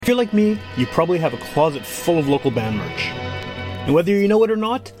you're like me, you probably have a closet full of local band merch. And whether you know it or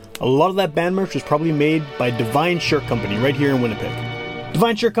not, a lot of that band merch was probably made by Divine Shirt Company right here in Winnipeg.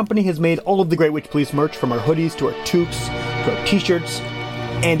 Divine Shirt Company has made all of the Great Witch Police merch, from our hoodies to our toques to our t-shirts.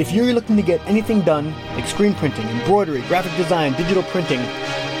 And if you're looking to get anything done, like screen printing, embroidery, graphic design, digital printing,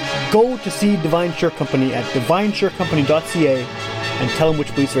 go to see Divine Shirt Company at divineshirtcompany.ca and tell them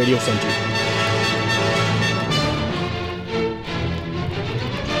Witch Police Radio sent you.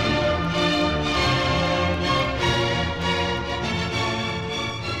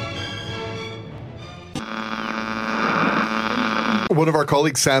 One of our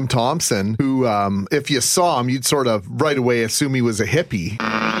colleagues, Sam Thompson, who, if you saw him, you'd sort of right away assume he was a hippie.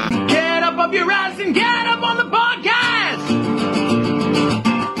 Get up off your ass and get up on the podcast!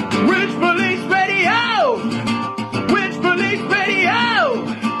 Witch Police Radio! Witch Police Radio!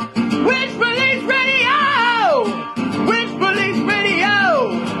 Witch Police Radio! Witch Police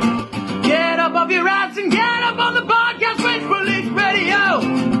Radio! Get up off your ass and get up on the podcast! Witch Police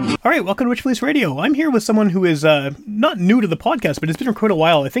Radio! All right, welcome to Witch Police Radio. I'm here with someone who is not new to the podcast, but it's been for quite a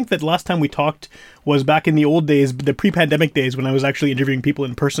while. I think that last time we talked was back in the old days, the pre-pandemic days, when I was actually interviewing people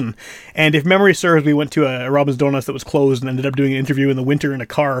in person. And if memory serves, we went to a Robin's Donuts that was closed and ended up doing an interview in the winter in a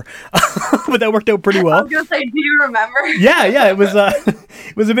car. But that worked out pretty well. I was going to say, do you remember? Yeah, it was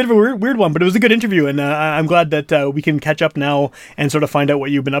it was a bit of a weird one, but it was a good interview, and I'm glad that we can catch up now and sort of find out what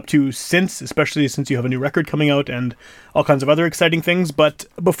you've been up to since, especially since you have a new record coming out and all kinds of other exciting things. But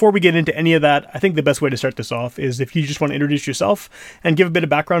before we get into any of that, I think the best way to start this off is if you just want to introduce yourself and give a bit of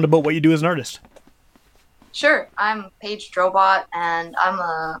background about what you do as an artist. Sure. I'm Paige Drobot, and I'm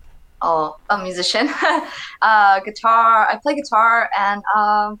a musician. I play guitar, and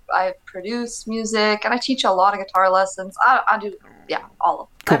I produce music, and I teach a lot of guitar lessons. I do, all of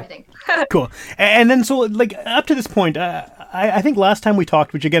Cool. everything. Cool. And then, so, like, up to this point, I think last time we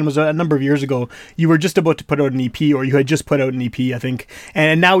talked, which again was a number of years ago, you were just about to put out an EP, or you had just put out an EP, I think.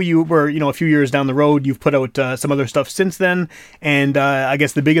 And now you were, a few years down the road, you've put out some other stuff since then. And I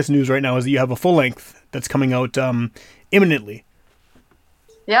guess the biggest news right now is that you have a full length that's coming out imminently.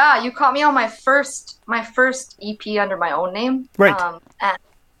 Yeah, you caught me on my first EP under my own name. Right. And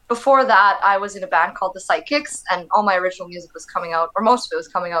before that, I was in a band called The Psychics, and all my original music was coming out, or most of it was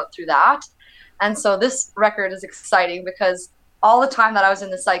coming out through that. And so this record is exciting because all the time that I was in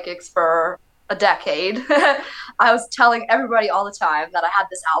The Psychics for a decade, I was telling everybody all the time that I had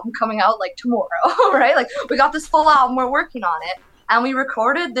this album coming out like tomorrow, right? Like, we got this full album, we're working on it. And we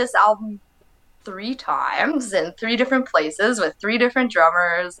recorded this album 3 times in 3 different places with 3 different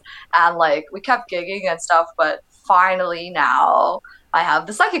drummers. And like, we kept gigging and stuff, but finally now I have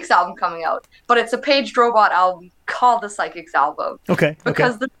the Psychics album coming out, but it's a Paige Drobot album called the Psychics album. Okay.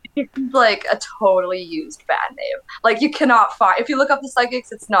 Because the Psychics is like a totally used band name. Like, you cannot find, if you look up the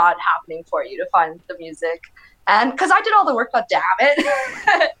Psychics, it's not happening for you to find the music. And because I did all the work, but damn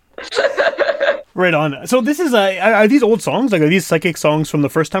it. Right on. So this is, are these old songs? Like, are these Psychic songs from the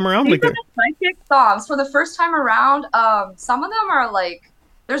first time around? These are the Psychic songs for the first time around. Some of them are like,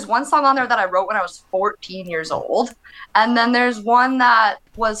 there's one song on there that I wrote when I was 14 years old. And then there's one that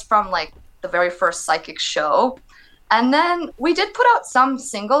was from like the very first Psychic show. And then we did put out some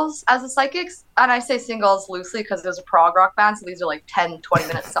singles as the Psychics. And I say singles loosely because it was a prog rock band. So these are like 10,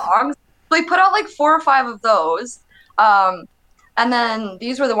 20-minute songs. We put out like 4 or 5 of those. And then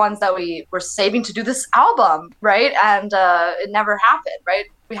these were the ones that we were saving to do this album, right? And it never happened, right?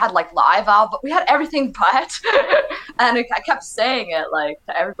 We had like live album, we had everything but, and I kept saying it like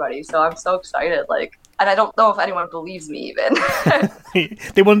to everybody. So I'm so excited, like, and I don't know if anyone believes me even.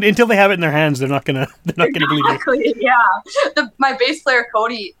 They won't until they have it in their hands. They're not gonna believe you. Yeah. My bass player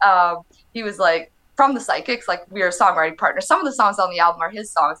Cody, he was like, from the Psychics, like, we are songwriting partners. Some of the songs on the album are his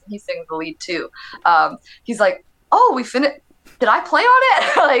songs, and he sings the lead too. He's like, oh, we finished. Did I play on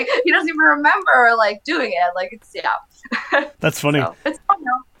it? Like, he doesn't even remember like doing it. Like, it's, yeah. That's funny. So, it's fun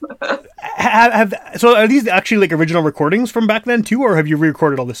now. So are these actually like original recordings from back then too, or have you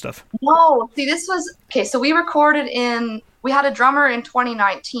re-recorded all this stuff? No, see, this was, okay, so we had a drummer in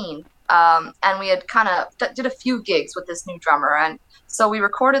 2019, and we had kind of did a few gigs with this new drummer, and so we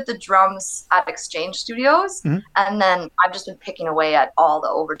recorded the drums at Exchange Studios, and then I've just been picking away at all the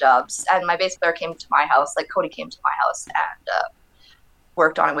overdubs, and my bass player came to my house, like Cody came to my house and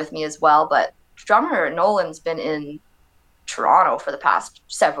worked on it with me as well, but drummer Nolan's been in Toronto for the past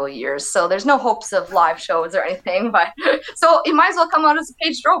several years, so there's no hopes of live shows or anything, but so it might as well come out as a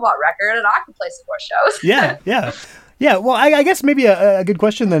Paige Drobot record and I can play some more shows. Yeah, well, I guess maybe a good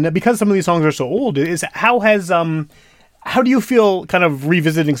question then, because some of these songs are so old, is how has How do you feel kind of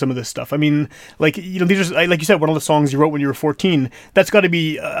revisiting some of this stuff? I mean, like, these are, like you said, one of the songs you wrote when you were 14. That's got to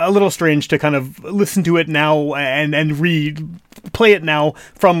be a little strange to kind of listen to it now and replay it now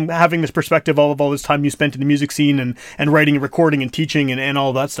from having this perspective of all this time you spent in the music scene and writing and recording and teaching and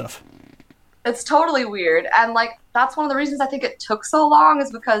all that stuff. It's totally weird. And like, that's one of the reasons I think it took so long,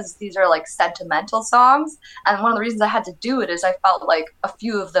 is because these are like sentimental songs. And one of the reasons I had to do it is I felt like a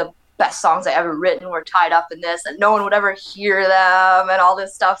few of the best songs I ever written were tied up in this, and no one would ever hear them and all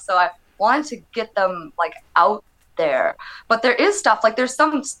this stuff. So I wanted to get them like out there. But there is stuff, like there's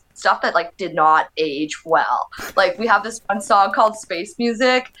some stuff that like did not age well. Like we have this one song called Space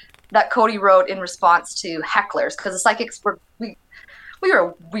Music that Cody wrote in response to hecklers, because the psychics we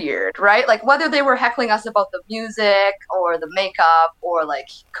were weird, right? Like whether they were heckling us about the music or the makeup, or like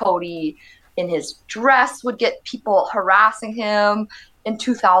Cody in his dress would get people harassing him in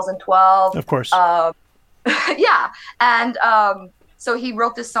 2012. Of course. Yeah. And so he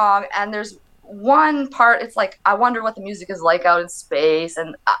wrote this song, and there's one part, it's like, I wonder what the music is like out in space,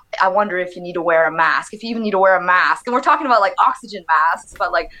 and I wonder if you need to wear a mask, if you even need to wear a mask. And we're talking about like oxygen masks,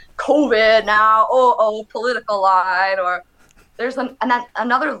 but like COVID now, political line. Or there's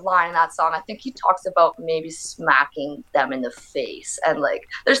another line in that song, I think he talks about maybe smacking them in the face. And like,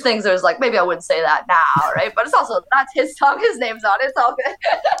 there's things there's like, maybe I wouldn't say that now, right? But it's also, that's his song, his name's on it, it's all good.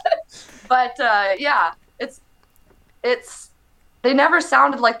 But yeah, it's they never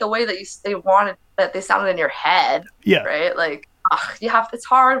sounded like the way that they wanted that they sounded in your head. Yeah. Right? Like, it's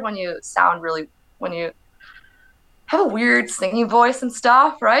hard when you when you have a weird singing voice and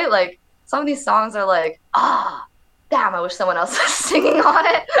stuff, right? Like some of these songs are like, damn, I wish someone else was singing on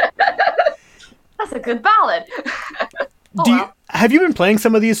it. That's a good ballad. Have you been playing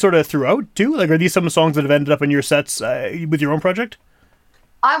some of these sort of throughout too? Like, are these some songs that have ended up in your sets with your own project?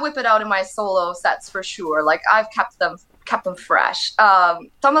 I whip it out in my solo sets for sure. Like I've kept them fresh. Some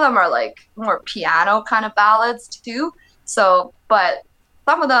of them are like more piano kind of ballads too. So, but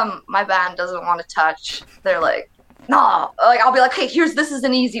some of them my band doesn't want to touch. They're like, no. Like I'll be like, hey, this is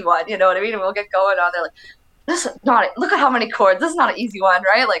an easy one. You know what I mean? And we'll get going on. They're like, this is not it. Look at how many chords. This is not an easy one,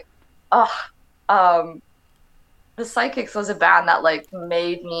 right? Like, the Psychics was a band that like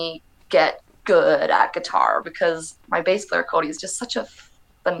made me get good at guitar, because my bass player Cody is just such a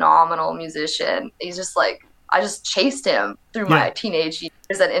phenomenal musician. He's just like, I just chased him through my teenage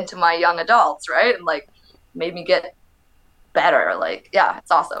years and into my young adults, right? And like made me get better. Like, yeah,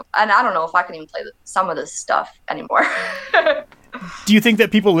 it's awesome. And I don't know if I can even play some of this stuff anymore. Do you think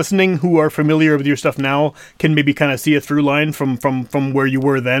that people listening who are familiar with your stuff now can maybe kind of see a through line from where you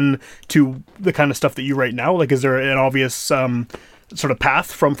were then to the kind of stuff that you write now? Like, is there an obvious sort of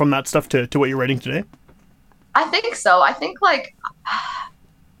path from that stuff to what you're writing today? I think so. I think like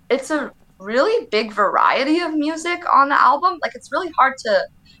it's a really big variety of music on the album. Like it's really hard to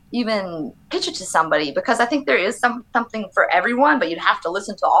even pitch it to somebody, because I think there is something for everyone, but you'd have to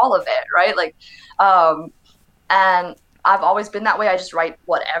listen to all of it, right? Like, and I've always been that way. I just write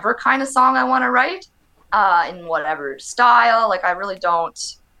whatever kind of song I want to write, in whatever style. Like I really don't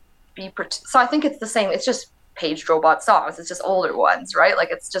so I think it's the same. It's just Paige Drobot songs. It's just older ones, right? Like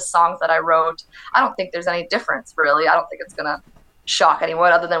it's just songs that I wrote. I don't think there's any difference really. I don't think it's gonna shock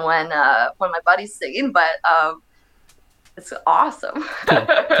anyone other than when my buddy's singing, but it's awesome.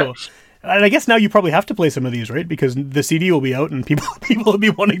 Cool. And I guess now you probably have to play some of these, right? Because the CD will be out and people will be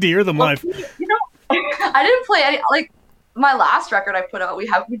wanting to hear them live. You know, I didn't play any, like my last record I put out, we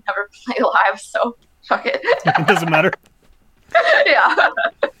never play live, so fuck it. It doesn't matter. Yeah.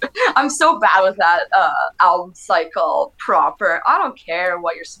 I'm so bad with that album cycle proper. I don't care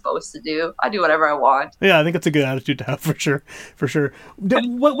what you're supposed to do. I do whatever I want. Yeah, I think it's a good attitude to have for sure.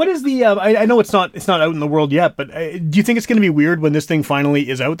 What is the I know it's not out in the world yet, but do you think it's going to be weird when this thing finally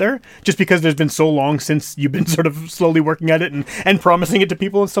is out there, just because there's been so long since you've been sort of slowly working at it and promising it to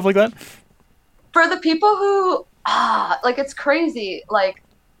people and stuff like that? For the people who like, it's crazy, like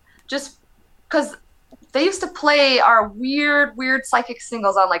just because they used to play our weird psychic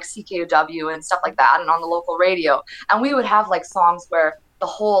singles on like CKUW and stuff like that, and on the local radio. And we would have like songs where the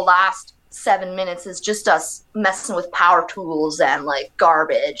whole last 7 minutes is just us messing with power tools and like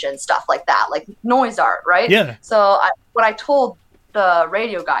garbage and stuff like that, like noise art, right? Yeah. So when I told the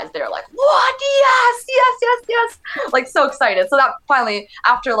radio guys, they're like, what? Yes. Like so excited. So that finally,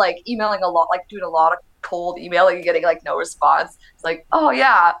 after like emailing a lot, like doing a lot of cold emailing and getting like no response, it's like, oh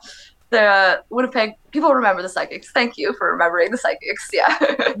yeah. the Winnipeg people remember the Psychics. Thank you for remembering the Psychics.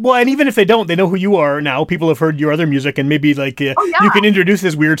 Yeah. Well, and even if they don't, they know who you are now. People have heard your other music, and maybe like you can introduce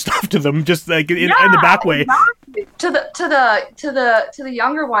this weird stuff to them, just like in the back way. Exactly. To the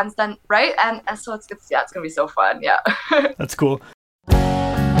younger ones, then right, and so it's gonna be so fun. Yeah. That's cool.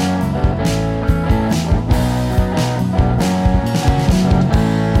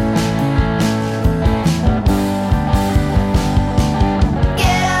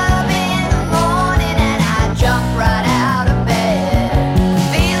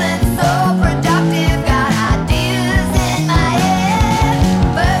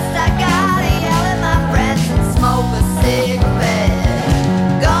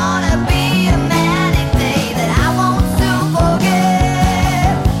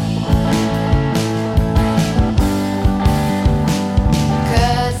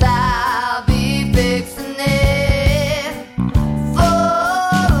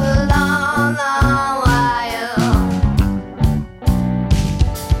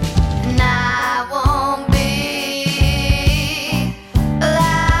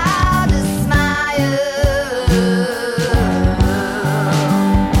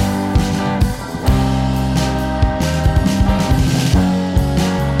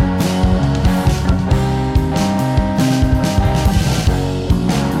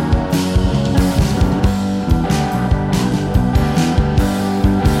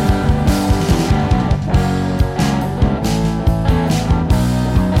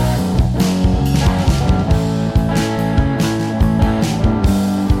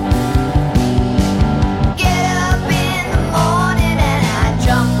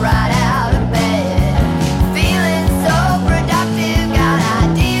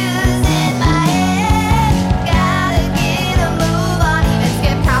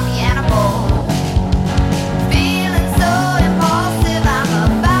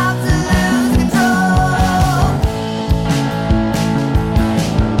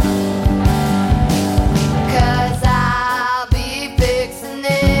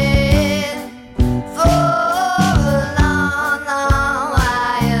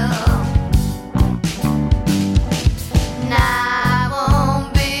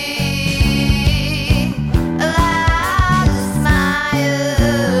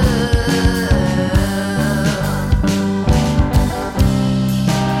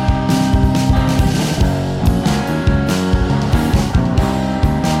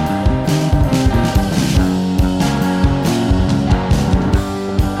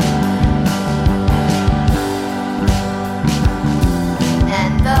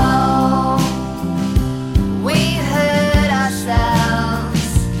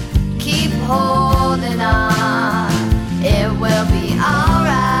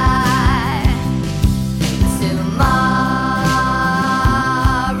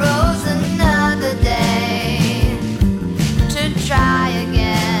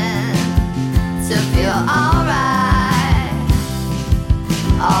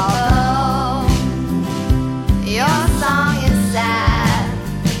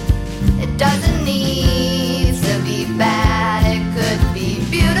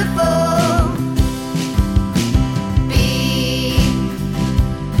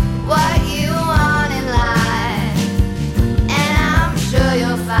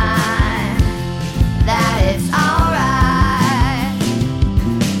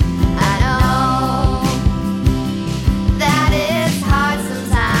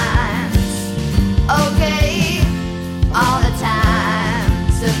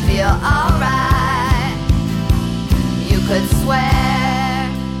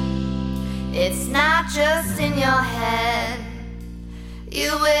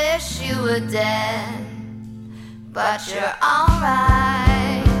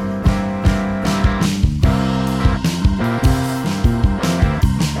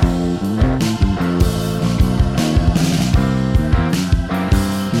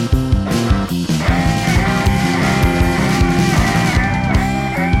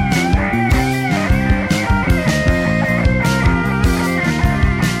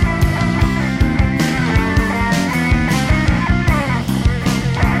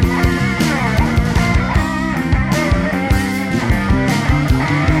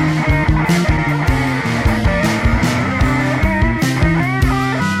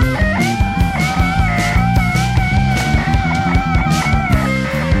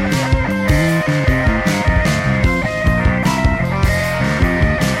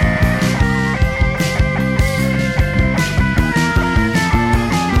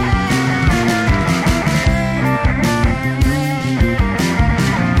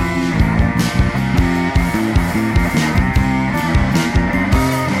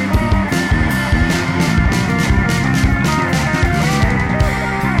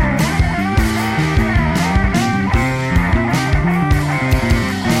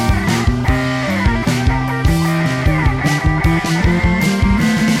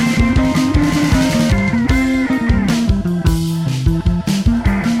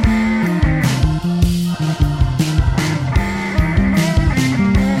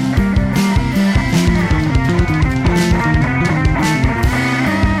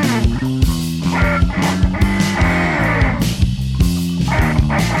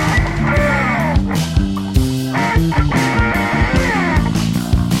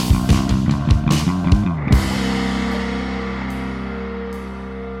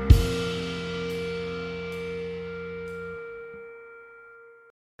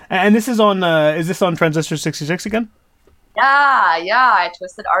 And this is on, is this on Transistor 66 again? Yeah, I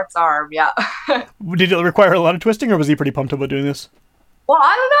twisted Art's arm, yeah. Did it require a lot of twisting, or was he pretty pumped about doing this? Well,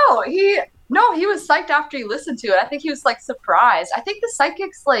 I don't know. He was psyched after he listened to it. I think he was like surprised. I think the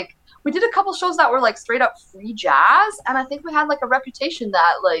Psychics, like, we did a couple shows that were like straight up free jazz, and I think we had like a reputation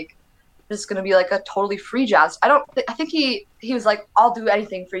that like this is gonna be like a totally free jazz. I think he was like, I'll do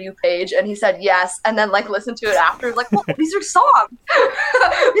anything for you, Paige, and he said yes, and then like listened to it after, like, well, these are songs.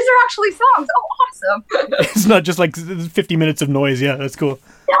 These are actually songs. Oh, awesome. It's not just like 50 minutes of noise. Yeah, that's cool.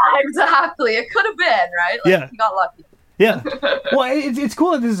 Yeah, exactly. It could have been, right? Like, yeah, he got lucky. Yeah. Well, it's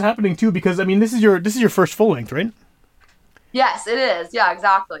cool that this is happening too, because I mean, this is your first full length, right? Yes, it is. Yeah,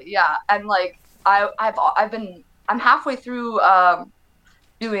 exactly. Yeah, and like I'm halfway through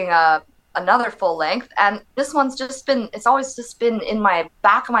doing another full length, and this one's it's always just been in my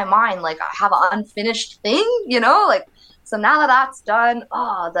back of my mind, like I have an unfinished thing, like. So now that that's done,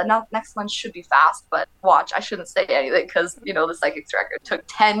 the next one should be fast. But watch, I shouldn't say anything because the Psychics record took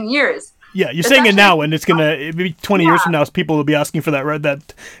 10 years. Yeah, you're saying it now, and it's gonna be 20 years from now. People will be asking for that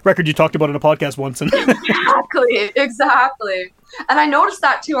record you talked about in a podcast once. And exactly. And I noticed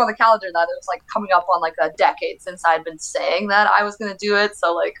that too on the calendar, that it was like coming up on like a decade since I'd been saying that I was gonna do it.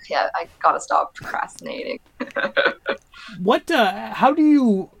 So like, yeah, I gotta stop procrastinating.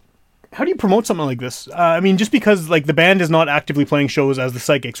 How do you promote something like this? I mean, just because like the band is not actively playing shows as the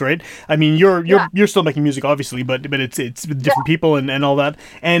Psychics, right? I mean, you're still making music, obviously, but it's with different people and all that.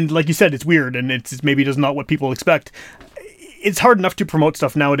 And like you said, it's weird and it's maybe just not what people expect. It's hard enough to promote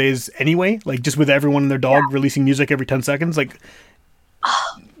stuff nowadays anyway, like just with everyone and their dog releasing music every 10 seconds. Like,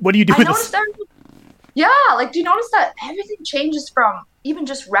 what do you do with this? Yeah, like, do you notice that everything changes from even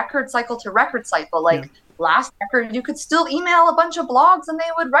just record cycle to record cycle? Like, last record, you could still email a bunch of blogs and they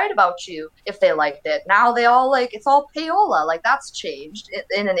would write about you if they liked it. Now they all it's all payola. Like, that's changed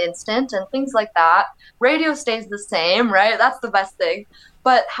in an instant and things like that. Radio stays the same, right? That's the best thing.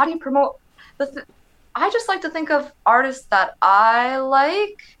 But how do you promote? I just like to think of artists that I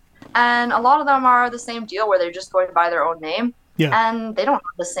like, and a lot of them are the same deal where they're just going by their own name. Yeah. And they don't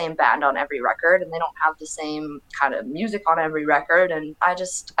have the same band on every record, and they don't have the same kind of music on every record. And I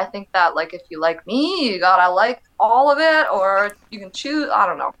think that, like, if you like me, you gotta like all of it, or you can choose. I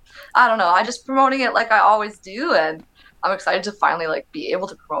don't know. I just promoting it like I always do, and I'm excited to finally like be able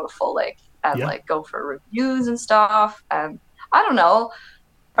to promote a full length and like go for reviews and stuff. And I don't know.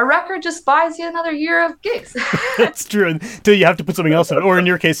 A record just buys you another year of gigs. That's true. Until you have to put something else out. Or in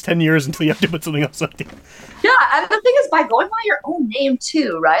your case, 10 years until you have to put something else out. Yeah, and the thing is, by going by your own name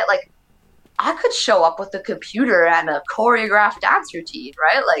too, right? Like, I could show up with a computer and a choreographed dance routine,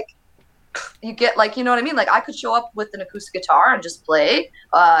 right? Like, you get, like, you know what I mean? Like, I could show up with an acoustic guitar and just play.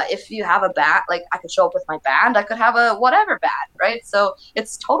 If you have a band, like, I could show up with my band. I could have a whatever band, right? So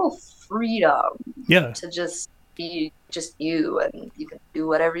it's total freedom to just be just you, and you can do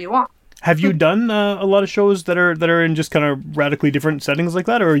whatever you want. Have you done a lot of shows that are in just kind of radically different settings like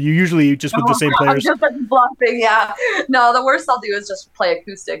that, or are you usually just with the same players? I'm just bluffing, yeah. No, the worst I'll do is just play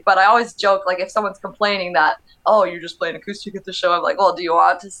acoustic. But I always joke, like, if someone's complaining that, oh, you're just playing acoustic at the show, I'm like, well, do you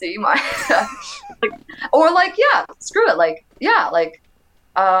want to see my or like, yeah, screw it, like, yeah, like,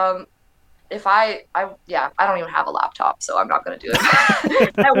 if I don't even have a laptop, so I'm not going to do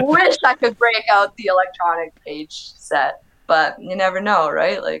it. I wish I could break out the electronic Paige set, but you never know,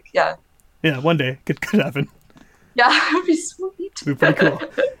 right? Like, yeah. Yeah, one day. Could happen. Yeah, it would be sweet. It would be pretty cool.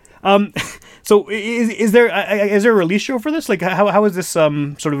 So is there a release show for this? Like, how is this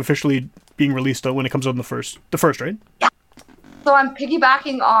sort of officially being released when it comes out on the first, right? Yeah. So I'm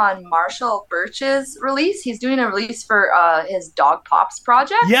piggybacking on Marshall Birch's release. He's doing a release for his Dog Pops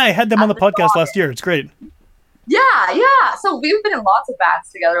project. Yeah, I had them on the podcast last year. It's great. Yeah. So we've been in lots of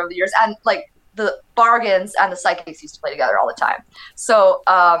bands together over the years, and like the Bargains and the Psychics used to play together all the time. So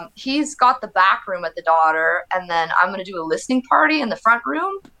he's got the back room at the Daughter, and then I'm going to do a listening party in the front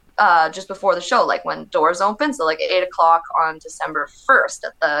room just before the show, like when doors open. So like 8 o'clock on December 1st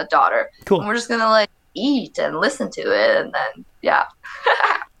at the Daughter. Cool. And we're just going to like eat and listen to it, and then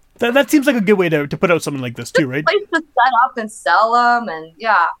that seems like a good way to put out something like this too, right? Place to set up and sell them, and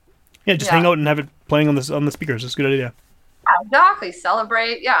just hang out and have it playing on the speakers. That's a good idea. Yeah, exactly.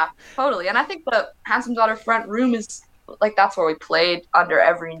 Celebrate, totally. And I think the Handsome Daughter front room is like, that's where we played under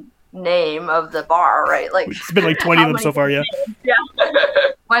every name of the bar, right? Like, it's been like 20 of them so far. Yeah.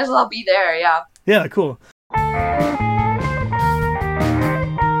 Might as well be there. Yeah, cool.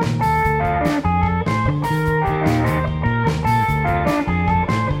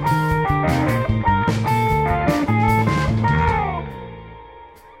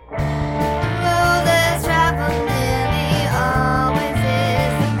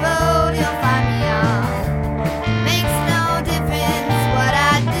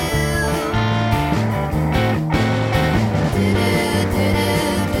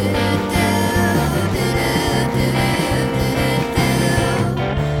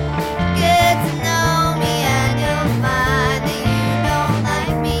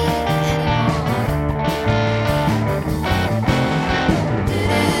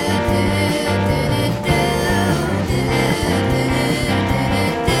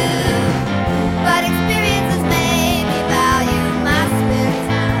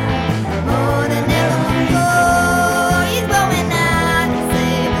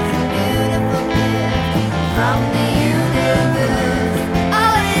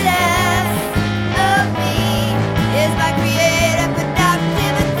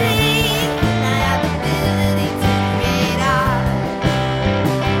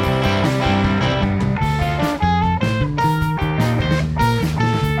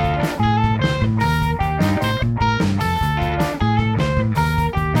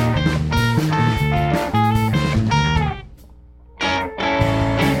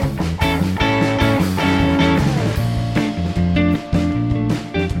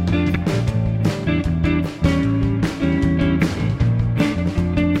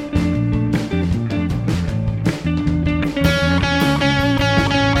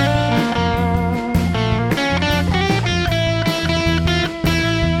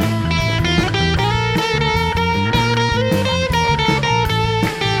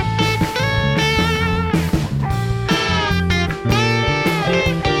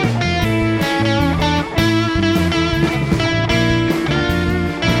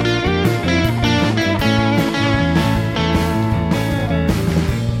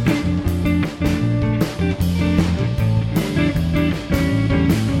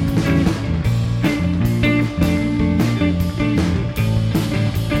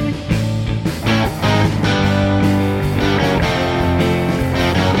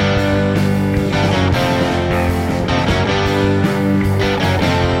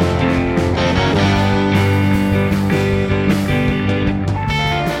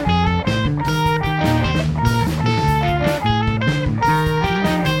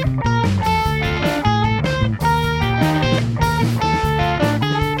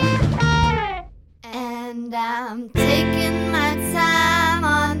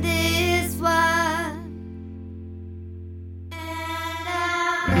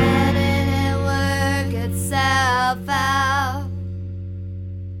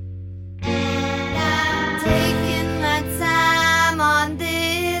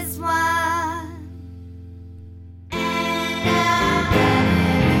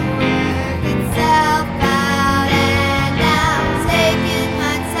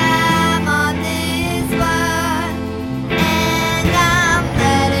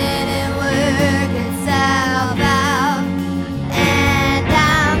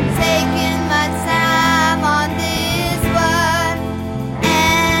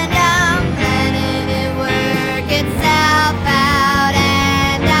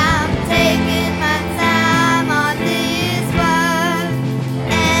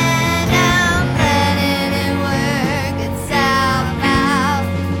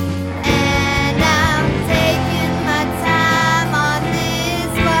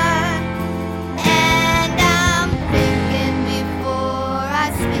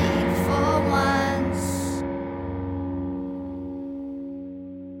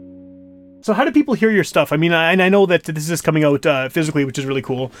 So how do people hear your stuff? I mean, I know that this is coming out physically, which is really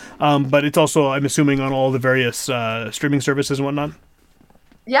cool, but it's also, I'm assuming, on all the various streaming services and whatnot?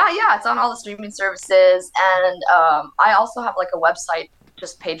 Yeah, it's on all the streaming services, and I also have like a website,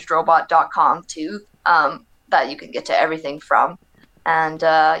 just pagedrobot.com too, that you can get to everything from. And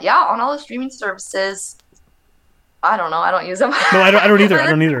on all the streaming services. I don't know. I don't use them. No, I don't either. I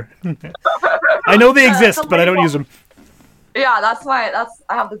don't either. I know they exist, but I don't use them. Yeah, I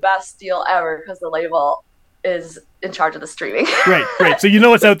have the best deal ever because the label is in charge of the streaming. Right. So you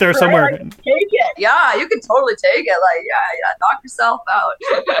know it's out there somewhere. Like, take it. Yeah, you can totally take it. Like, knock yourself out.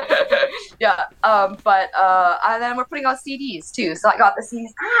 And then we're putting out CDs too. So I got the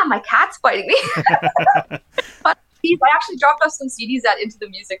CDs. My cat's biting me. But I actually dropped off some CDs at Into the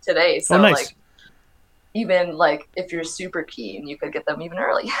Music today. So nice. Even if you're super keen, you could get them even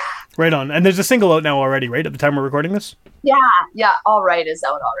early. Right on. And there's a single out now already, right? At the time we're recording this? Yeah. All Right is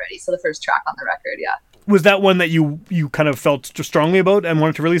out already. So the first track on the record, yeah. Was that one that you kind of felt strongly about and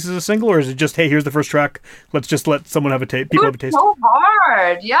wanted to release as a single, or is it just, hey, here's the first track, let's just let someone have a taste? People have a taste. So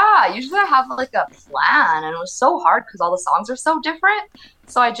hard. Yeah. Usually I have like a plan, and it was so hard because all the songs are so different.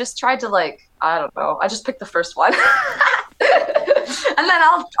 So I just tried to I don't know. I just picked the first one. And then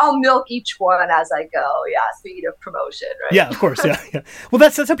I'll milk each one as I go. Yeah, speaking of promotion, right? Yeah, of course. Yeah. Well,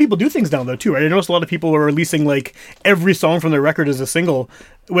 that's how people do things now, though, too, right? I noticed a lot of people are releasing every song from their record as a single,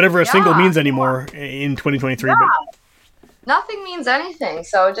 whatever a single means anymore in 2023. Yeah. But nothing means anything.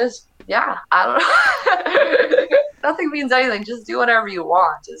 So just I don't know. Nothing means anything. Just do whatever you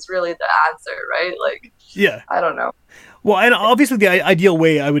want is really the answer, right? I don't know. Well, and obviously the ideal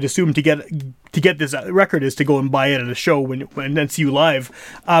way, I would assume, to get this record is to go and buy it at a show and then see you live.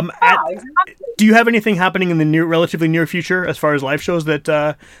 Exactly. Do you have anything happening in the relatively near future as far as live shows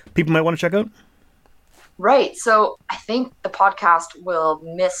that people might want to check out? Right. So I think the podcast will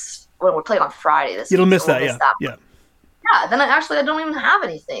miss when we're playing on Friday this week. It'll miss that, yeah. Yeah. Then I don't even have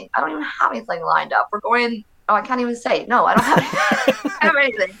anything. I don't even have anything lined up. We're going... Oh, I can't even say. No, I don't have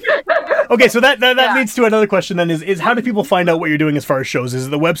anything. Okay, so that leads to another question then is how do people find out what you're doing as far as shows? Is it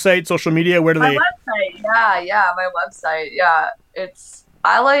the website, social media? Where do they... My website, my website, yeah.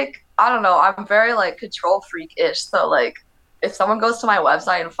 I don't know, I'm very control freak-ish, so if someone goes to my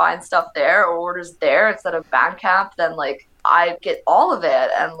website and finds stuff there or orders there instead of Bandcamp, then I get all of it,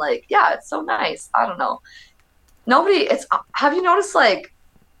 and it's so nice. I don't know. Have you noticed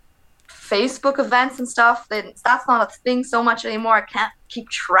Facebook events and stuff, that's not a thing so much anymore. I can't keep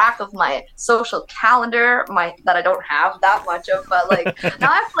track of my social calendar, that I don't have that much of, but now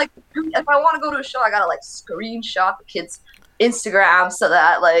I have to if I want to go to a show, I gotta screenshot the kids' Instagram so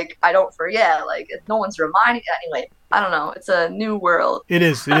that I don't forget, if no one's reminding. Anyway, I don't know, it's a new world. It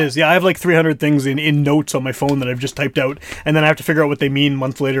is. Yeah, I have 300 things in notes on my phone that I've just typed out, and then I have to figure out what they mean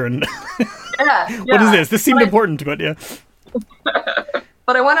months later, and what is this? This seemed important, but yeah.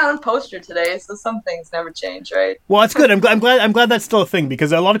 But I went out on poster today, so some things never change, right? Well, that's good. I'm glad that's still a thing,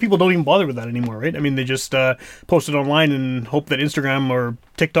 because a lot of people don't even bother with that anymore, right? I mean, they just post it online and hope that Instagram or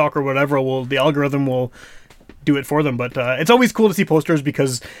TikTok or whatever the algorithm will do it for them. But it's always cool to see posters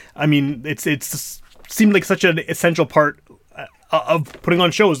because, I mean, it's seemed like such an essential part of putting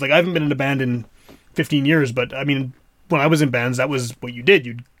on shows. I haven't been in a band in 15 years, but I mean, when I was in bands, that was what you did.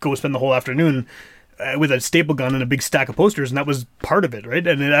 You'd go spend the whole afternoon with a staple gun and a big stack of posters, and that was part of it, right?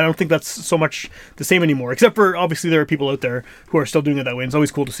 And I don't think that's so much the same anymore, except for obviously there are people out there who are still doing it that way, and it's always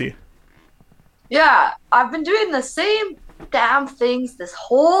cool to see. Yeah, I've been doing the same damn things this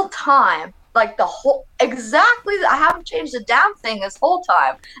whole time. Exactly, I haven't changed a damn thing this whole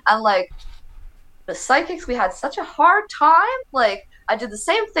time. And the psychics, we had such a hard time. I did the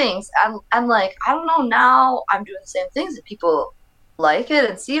same things, and I don't know, now I'm doing the same things that people like it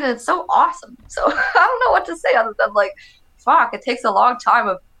and see it, and it's so awesome. So I don't know what to say other than fuck, it takes a long time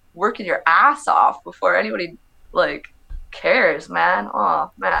of working your ass off before anybody cares, man. Oh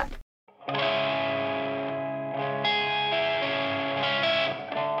man.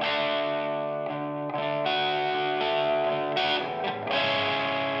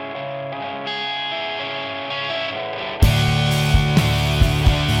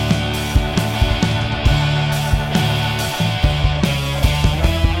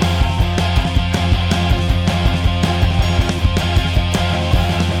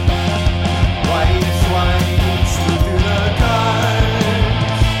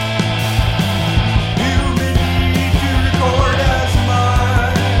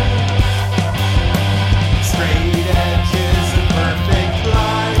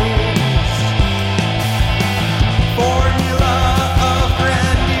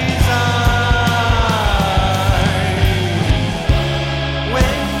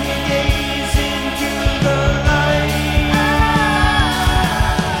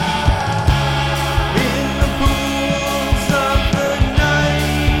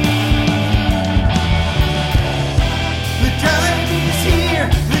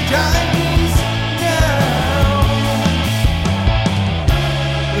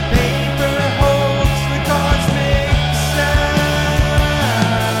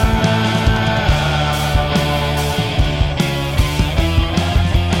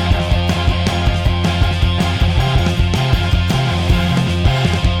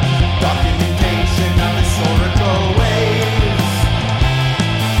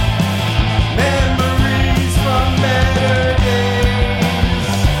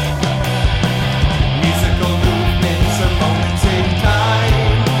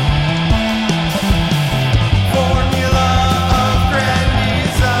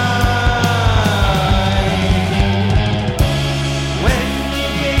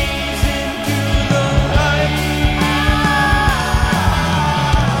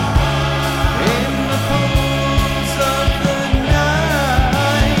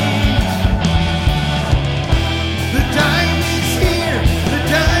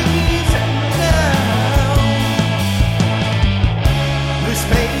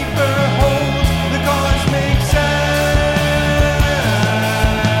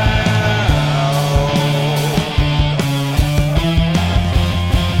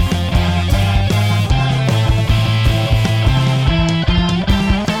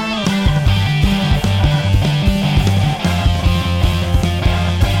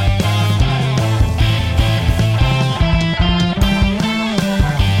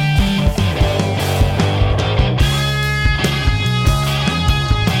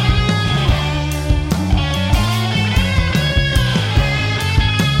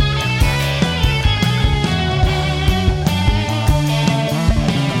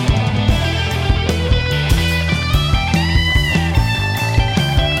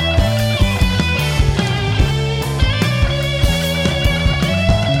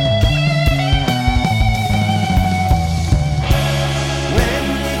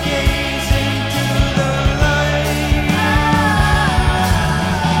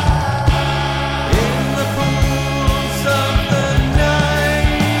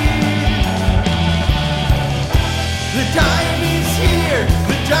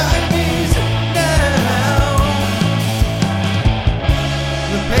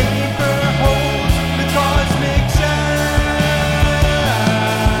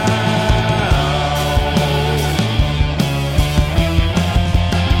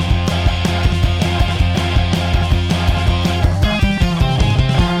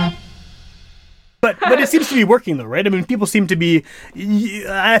 But it seems to be working, though, right? I mean, people seem to be.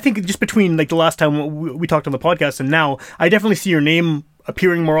 I think just between like the last time we talked on the podcast and now, I definitely see your name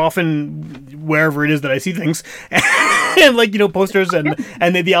appearing more often wherever it is that I see things, and like posters and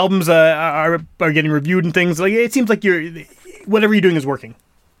the albums are getting reviewed and things. Like it seems like whatever you're doing is working.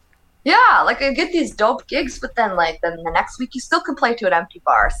 Yeah, like I get these dope gigs, but then the next week you still can play to an empty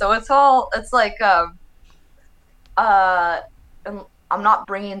bar. So it's like I'm not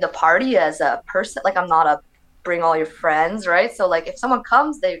bringing the party as a person. Like I'm not a bring all your friends, right? So like if someone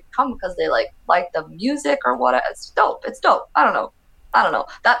comes, they come because they like the music or what. It's dope. It's dope. I don't know.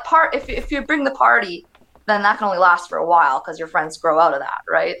 That part, if you bring the party, then that can only last for a while because your friends grow out of that,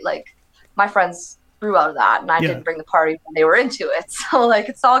 right? Like my friends grew out of that, and I didn't bring the party when they were into it. So like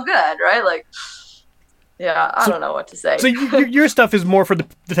it's all good, right? Like I don't know what to say. So your stuff is more for the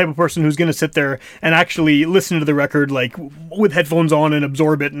type of person who's going to sit there and actually listen to the record like with headphones on and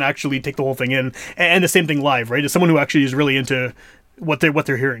absorb it and actually take the whole thing in. And the same thing live, right? As someone who actually is really into what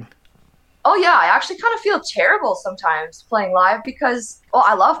they're hearing. Oh yeah, I actually kind of feel terrible sometimes playing live because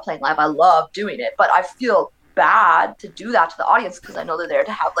I love playing live. I love doing it, but I feel bad to do that to the audience because I know they're there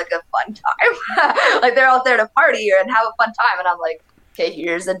to have like a fun time. Like they're out there to party and have a fun time, and I'm like, okay,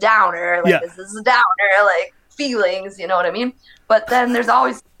 here's a downer. Like this is a downer. Like feelings, you know what I mean? But then there's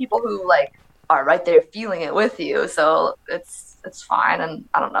always people who like are right there feeling it with you, so it's fine. And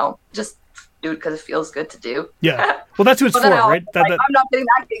I don't know, just do it because it feels good to do. Yeah, well, that's who it's for, right? I'm not getting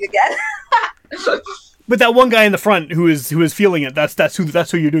that gig again. But that one guy in the front who is feeling it, that's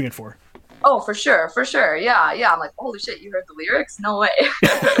who you're doing it for. Oh, for sure. Yeah. I'm like, holy shit, you heard the lyrics? No way.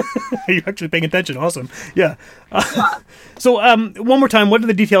 You're actually paying attention. Awesome. Yeah. So, one more time, what are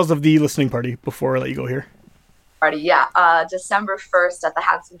the details of the listening party before I let you go here? Party, yeah. December 1st at the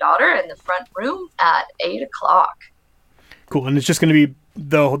Handsome Daughter in the front room at 8 o'clock. Cool. And it's just going to be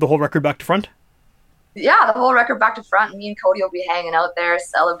the whole record back to front? Yeah, the whole record back to front. Me and Cody will be hanging out there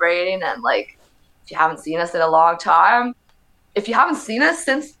celebrating. And like, if you haven't seen us in a long time, if you haven't seen us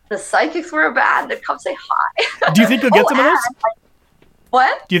since the Psychics were a band, then come say hi. Do you think you'll get some of those?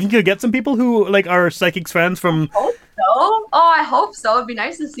 What? Do you think you'll get some people who like are Psychics fans from? I hope so. Oh, I hope so. It'd be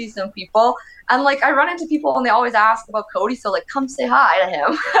nice to see some people. And like I run into people and they always ask about Cody, so like come say hi to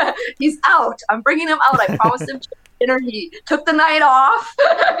him. He's out. I'm bringing him out. I promised him dinner. He took the night off.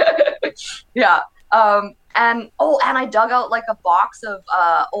 Yeah. And I dug out like a box of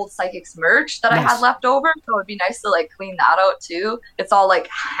old Psychics merch that I had left over, so it'd be nice to like clean that out too. It's all like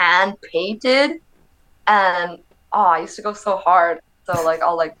hand painted, and I used to go so hard. So like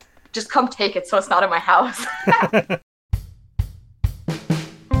I'll like just come take it so it's not in my house.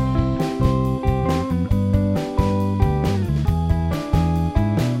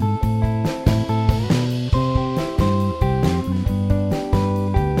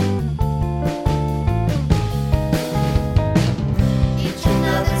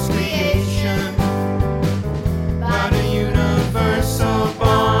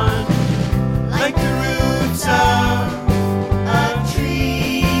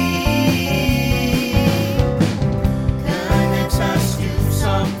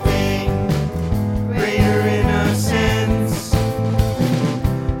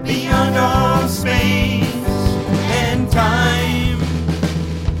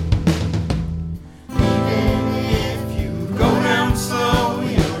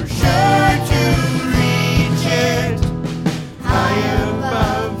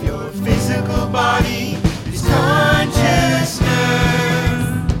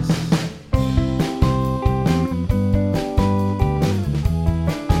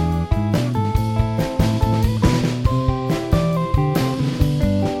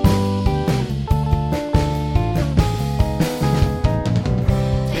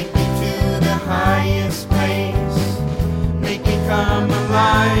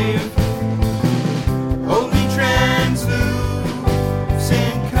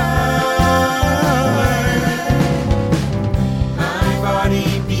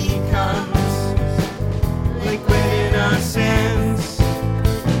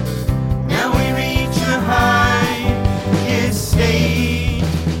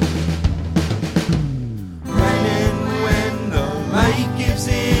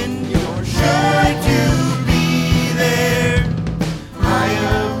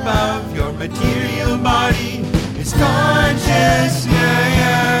 Material body is consciousness.